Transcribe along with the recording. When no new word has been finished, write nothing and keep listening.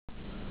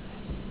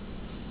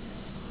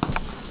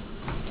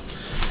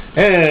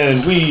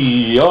And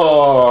we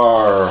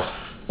are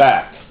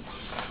back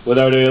with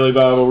our daily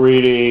Bible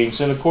readings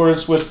in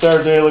accordance with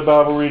our daily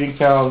Bible reading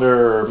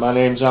calendar. My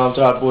name is Alan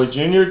Todd Boyd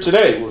Jr.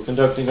 Today we're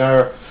conducting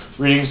our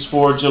readings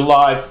for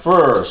July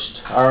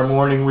 1st. Our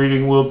morning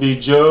reading will be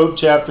Job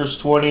chapters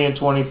 20 and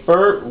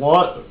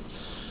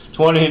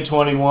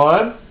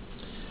 21.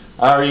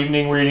 Our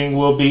evening reading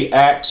will be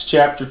Acts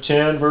chapter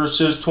 10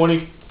 verses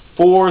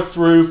 24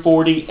 through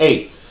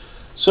 48.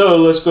 So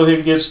let's go ahead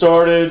and get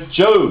started.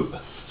 Job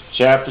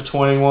chapter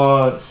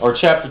 21, or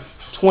chapter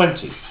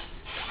 20.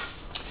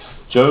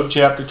 Job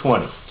chapter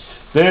 20.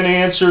 Then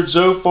answered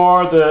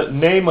Zophar the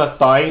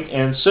Naamathite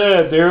and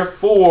said,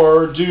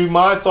 Therefore do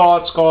my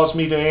thoughts cause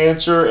me to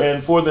answer,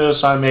 and for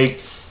this I make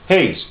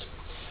haste.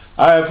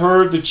 I have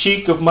heard the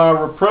cheek of my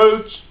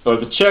reproach, or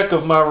the check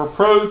of my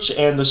reproach,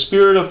 and the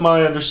spirit of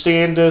my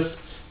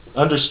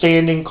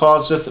understanding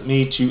causeth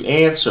me to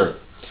answer.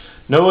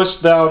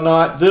 Knowest thou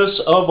not this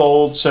of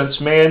old,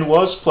 since man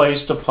was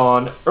placed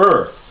upon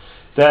earth,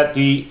 that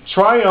the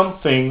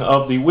triumphing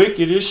of the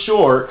wicked is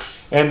short,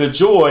 and the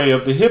joy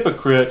of the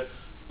hypocrite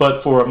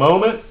but for a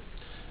moment?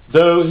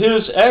 Though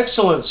his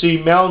excellency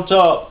mount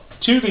up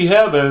to the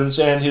heavens,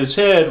 and his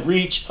head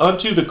reach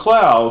unto the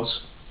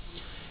clouds,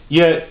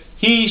 yet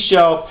he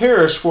shall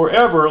perish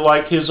forever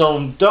like his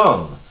own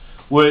dung,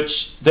 which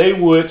they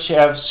which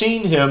have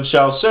seen him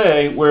shall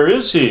say, Where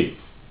is he?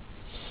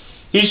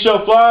 He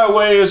shall fly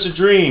away as a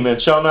dream, and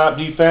shall not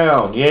be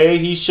found. Yea,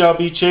 he shall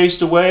be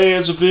chased away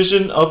as a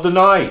vision of the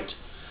night.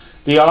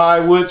 The eye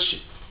which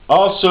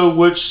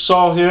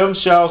saw him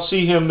shall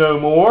see him no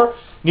more,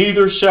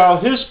 neither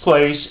shall his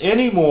place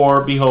any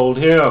more behold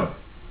him.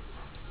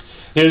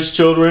 His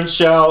children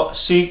shall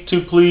seek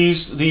to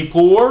please the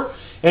poor,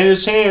 and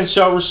his hands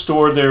shall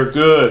restore their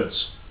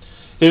goods.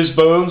 His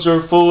bones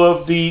are full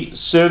of the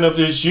sin of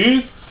his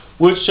youth,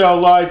 which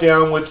shall lie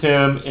down with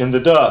him in the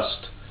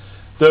dust.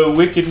 Though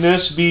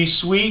wickedness be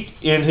sweet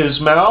in his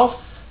mouth,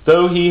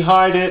 though he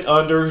hide it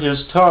under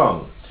his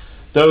tongue,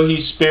 though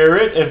he spare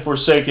it and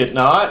forsake it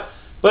not,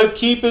 but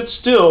keep it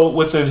still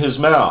within his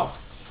mouth,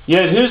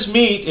 yet his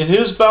meat in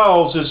his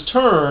bowels is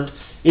turned,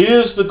 it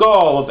is the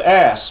gall of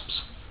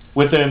asps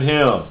within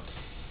him.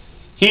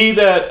 He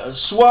that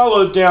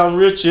swallowed down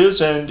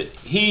riches, and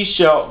he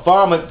shall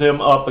vomit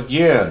them up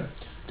again.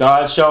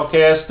 God shall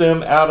cast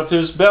them out of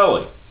his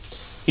belly.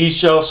 He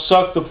shall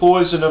suck the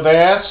poison of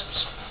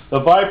asps, the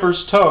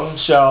viper's tongue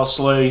shall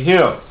slay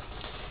him.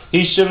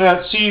 He shall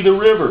not see the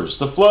rivers,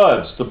 the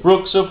floods, the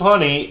brooks of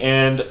honey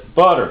and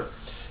butter.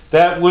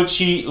 That which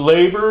he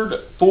labored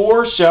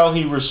for shall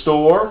he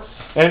restore,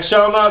 and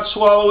shall not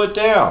swallow it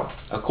down.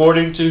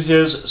 According to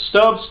his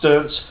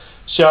substance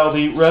shall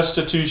the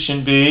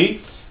restitution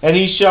be, and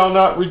he shall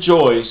not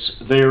rejoice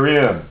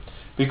therein.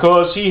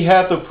 Because he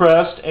hath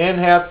oppressed and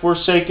hath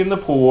forsaken the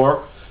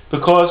poor,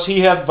 because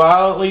he hath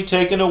violently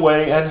taken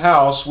away an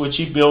house which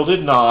he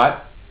builded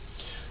not.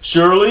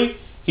 Surely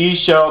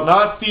he shall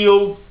not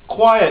feel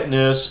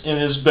quietness in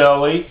his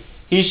belly,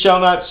 he shall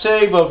not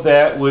save of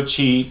that which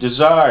he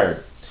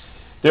desired.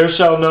 There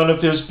shall none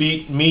of his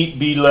meat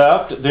be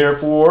left,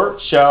 therefore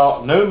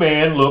shall no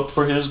man look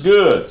for his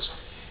goods.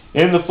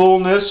 In the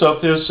fullness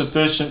of his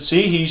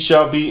sufficiency he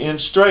shall be in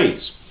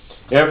straits.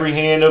 Every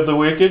hand of the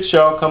wicked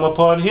shall come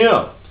upon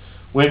him.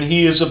 When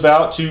he is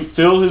about to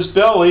fill his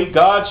belly,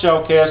 God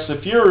shall cast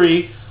the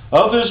fury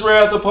of his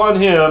wrath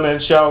upon him,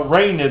 and shall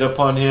rain it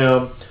upon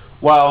him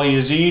while he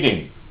is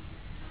eating.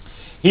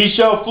 He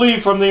shall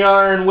flee from the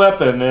iron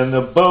weapon, and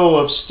the bow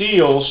of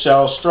steel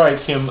shall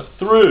strike him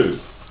through.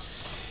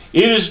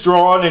 It is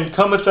drawn and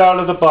cometh out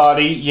of the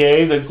body,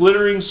 yea, the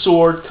glittering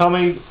sword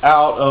coming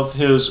out of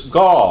his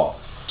gall.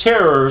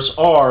 Terrors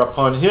are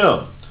upon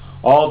him.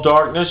 All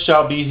darkness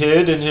shall be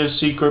hid in his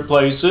secret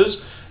places.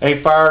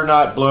 A fire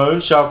not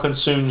blown shall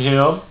consume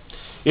him.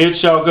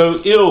 It shall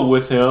go ill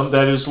with him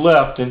that is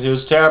left in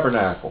his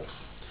tabernacle.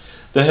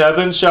 The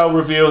heavens shall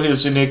reveal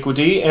his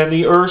iniquity, and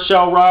the earth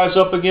shall rise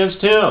up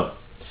against him.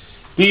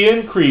 The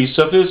increase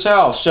of his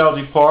house shall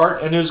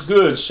depart, and his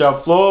goods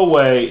shall flow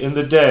away in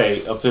the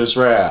day of his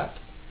wrath.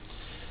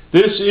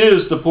 This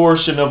is the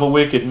portion of a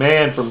wicked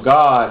man from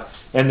God,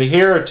 and the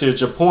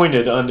heritage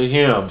appointed unto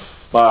him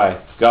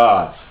by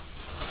God.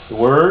 The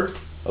word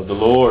of the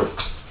Lord.